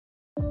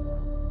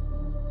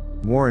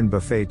Warren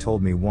Buffett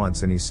told me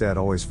once, and he said,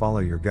 always follow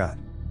your gut.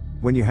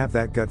 When you have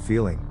that gut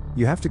feeling,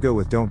 you have to go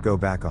with, don't go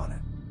back on it.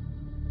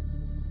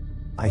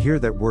 I hear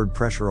that word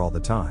pressure all the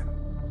time.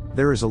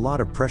 There is a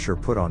lot of pressure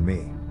put on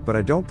me, but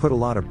I don't put a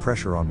lot of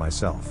pressure on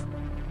myself.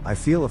 I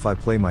feel if I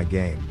play my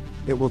game,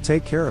 it will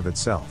take care of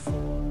itself.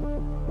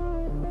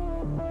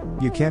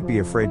 You can't be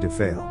afraid to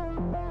fail.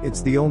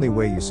 It's the only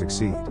way you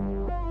succeed.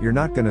 You're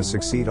not gonna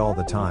succeed all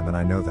the time, and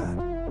I know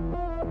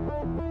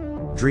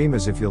that. Dream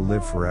as if you'll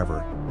live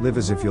forever, live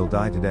as if you'll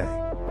die today.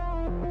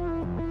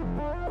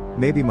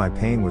 Maybe my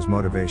pain was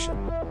motivation.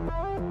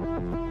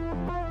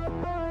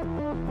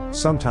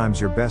 Sometimes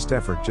your best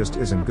effort just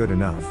isn't good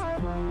enough.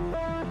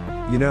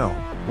 You know,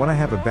 when I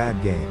have a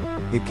bad game,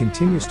 it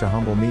continues to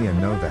humble me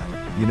and know that,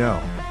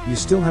 you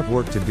still have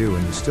work to do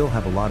and you still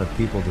have a lot of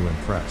people to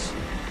impress.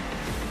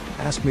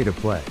 Ask me to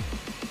play.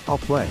 I'll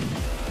play.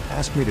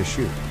 Ask me to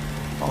shoot.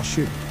 I'll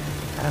shoot.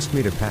 Ask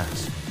me to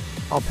pass.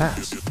 I'll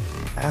pass.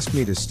 Ask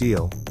me to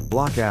steal,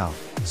 block out,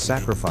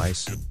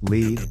 sacrifice,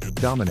 lead,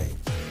 dominate.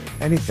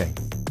 Anything.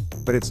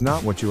 But it's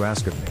not what you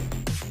ask of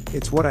me.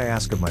 It's what I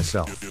ask of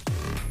myself.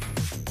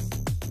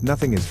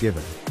 Nothing is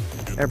given.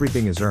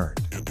 Everything is earned.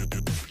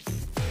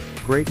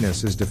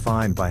 Greatness is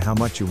defined by how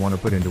much you want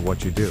to put into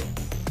what you do.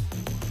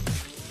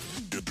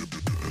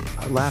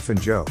 I laugh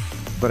and joke,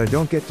 but I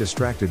don't get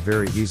distracted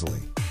very easily.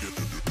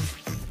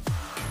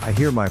 I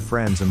hear my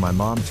friends and my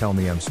mom tell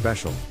me I'm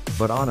special,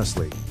 but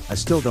honestly, I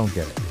still don't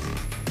get it.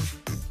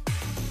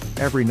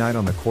 Every night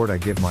on the court I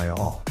give my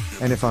all,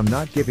 and if I'm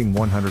not giving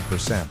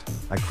 100%,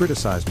 I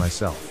criticize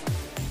myself.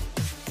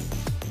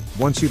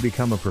 Once you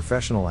become a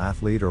professional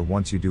athlete or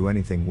once you do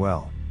anything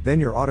well, then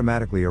you're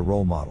automatically a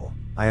role model.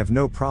 I have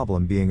no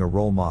problem being a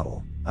role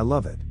model, I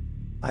love it.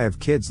 I have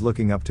kids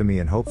looking up to me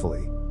and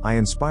hopefully, I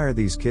inspire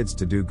these kids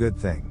to do good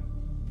thing.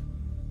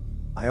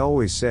 I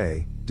always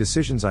say,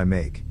 decisions I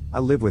make, I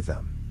live with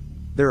them.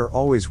 There are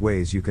always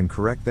ways you can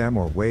correct them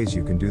or ways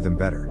you can do them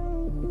better.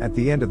 At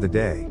the end of the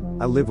day,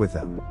 I live with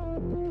them.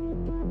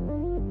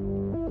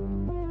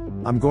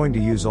 I'm going to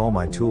use all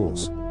my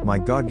tools, my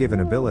God-given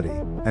ability,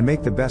 and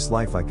make the best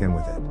life I can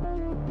with it.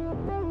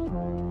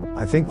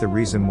 I think the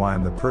reason why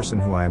I'm the person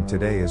who I am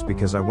today is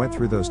because I went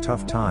through those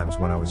tough times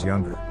when I was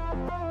younger.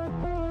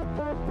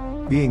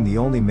 Being the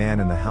only man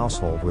in the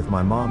household with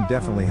my mom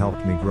definitely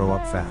helped me grow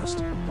up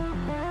fast.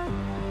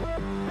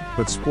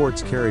 But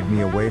sports carried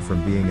me away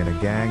from being in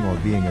a gang or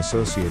being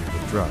associated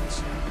with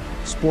drugs.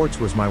 Sports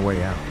was my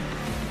way out.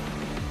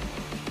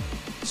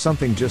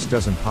 Something just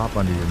doesn't pop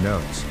under your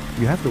nose,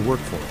 you have to work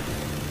for it.